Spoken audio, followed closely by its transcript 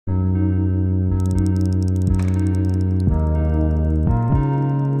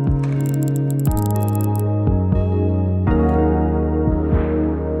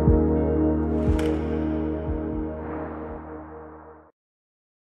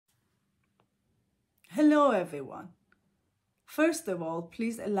Hello everyone. First of all,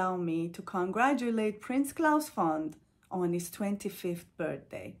 please allow me to congratulate Prince Claus Fund on his 25th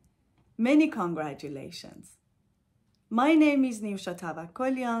birthday. Many congratulations. My name is Newsha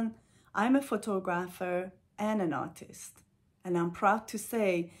Tavakolian. I'm a photographer and an artist, and I'm proud to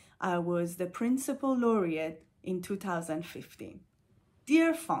say I was the Principal Laureate in 2015.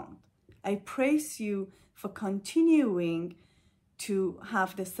 Dear Fund, I praise you for continuing to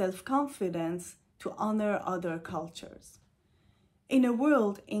have the self-confidence to honor other cultures. In a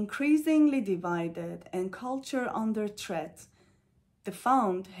world increasingly divided and culture under threat, the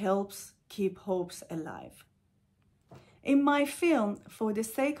Fund helps keep hopes alive. In my film, For the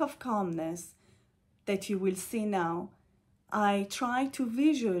Sake of Calmness, that you will see now, I try to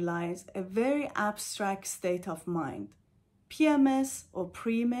visualize a very abstract state of mind, PMS or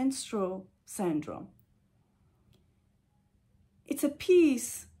premenstrual syndrome. It's a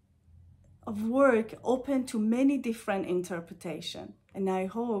piece of work open to many different interpretations, and I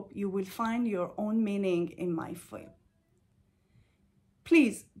hope you will find your own meaning in my film.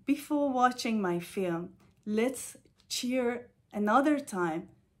 Please, before watching my film, let's cheer another time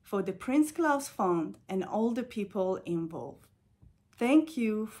for the Prince Claus Fund and all the people involved. Thank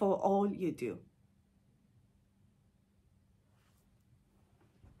you for all you do.